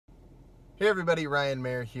Hey everybody, Ryan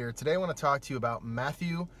Maher here. Today I want to talk to you about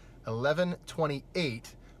Matthew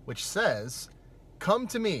 11:28, which says, "Come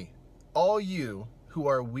to me, all you who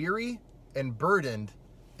are weary and burdened,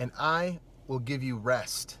 and I will give you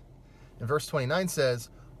rest." And verse 29 says,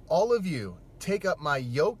 "All of you take up my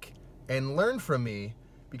yoke and learn from me,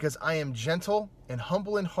 because I am gentle and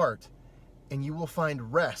humble in heart, and you will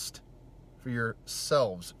find rest for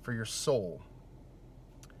yourselves, for your soul."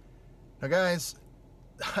 Now guys,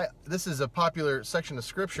 this is a popular section of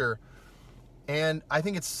scripture, and I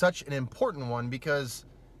think it's such an important one because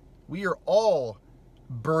we are all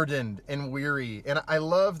burdened and weary. And I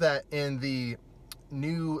love that in the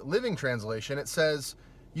New Living Translation, it says,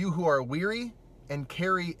 "You who are weary and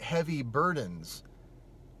carry heavy burdens."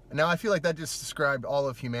 Now I feel like that just described all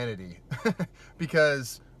of humanity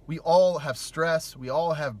because we all have stress, we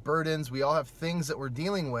all have burdens, we all have things that we're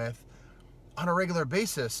dealing with on a regular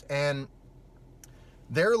basis. And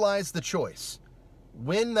there lies the choice.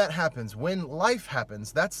 When that happens, when life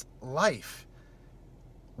happens, that's life.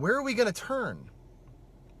 Where are we going to turn?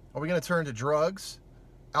 Are we going to turn to drugs,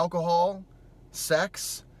 alcohol,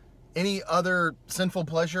 sex, any other sinful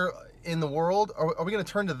pleasure in the world? Are we going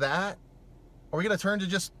to turn to that? Are we going to turn to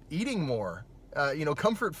just eating more,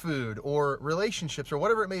 comfort food or relationships or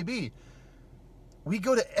whatever it may be? We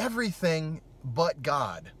go to everything but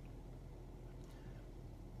God.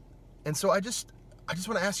 And so I just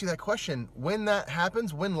want to ask you that question. When that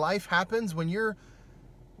happens, when life happens, when you're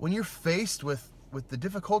faced with the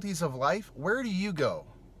difficulties of life, where do you go?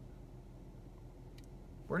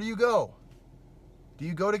 Where do you go? Do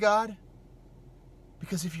you go to God?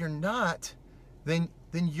 Because if you're not, then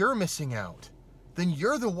you're missing out. Then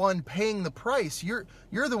you're the one paying the price. You're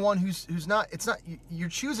the one who's not, you're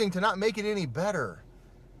choosing to not make it any better.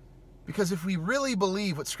 Because if we really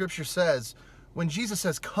believe what Scripture says, when Jesus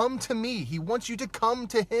says, "Come to me," He wants you to come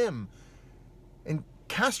to Him and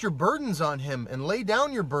cast your burdens on Him and lay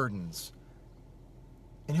down your burdens,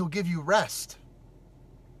 and He'll give you rest.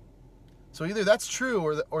 So either that's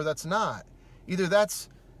true or that's not. Either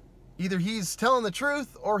He's telling the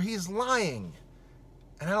truth or He's lying.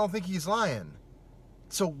 And I don't think He's lying.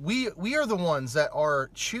 So we are the ones that are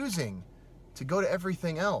choosing to go to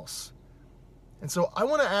everything else. And so I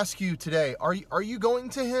want to ask you today, are you going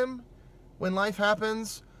to Him when life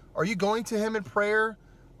happens? Are you going to Him in prayer?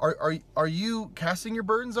 Are you casting your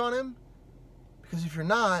burdens on Him? Because if you're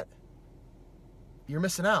not, you're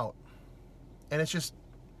missing out. And it's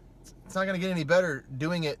not going to get any better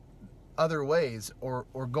doing it other ways or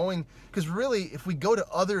going, because really if we go to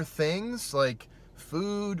other things like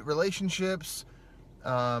food, relationships,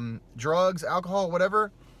 drugs, alcohol,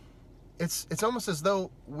 whatever, it's almost as though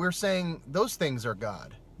we're saying those things are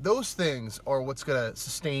God. Those things are what's going to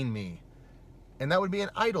sustain me. And that would be an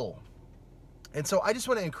idol. And so I just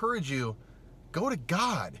want to encourage you, go to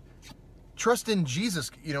God. Trust in Jesus.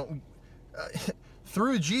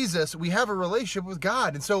 Through Jesus, we have a relationship with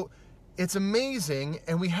God. And so it's amazing.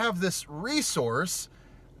 And we have this resource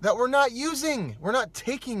that we're not using. We're not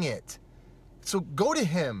taking it. So go to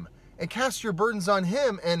Him and cast your burdens on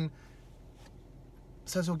Him. And it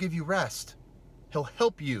says He'll give you rest. He'll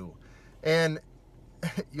help you. And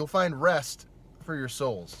you'll find rest for your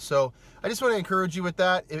souls. So I just want to encourage you with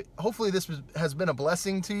that. Hopefully this has been a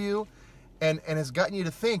blessing to you and has gotten you to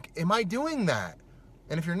think, am I doing that?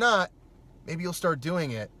 And if you're not, maybe you'll start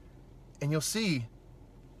doing it and you'll see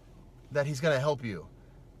that He's going to help you.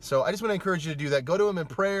 So I just want to encourage you to do that. Go to Him in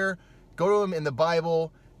prayer, go to Him in the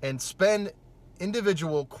Bible, and spend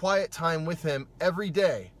individual quiet time with Him every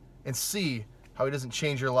day and see how He doesn't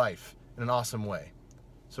change your life in an awesome way.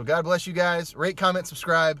 So God bless you guys. Rate, comment,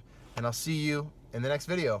 subscribe, and I'll see you in the next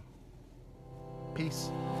video. Peace.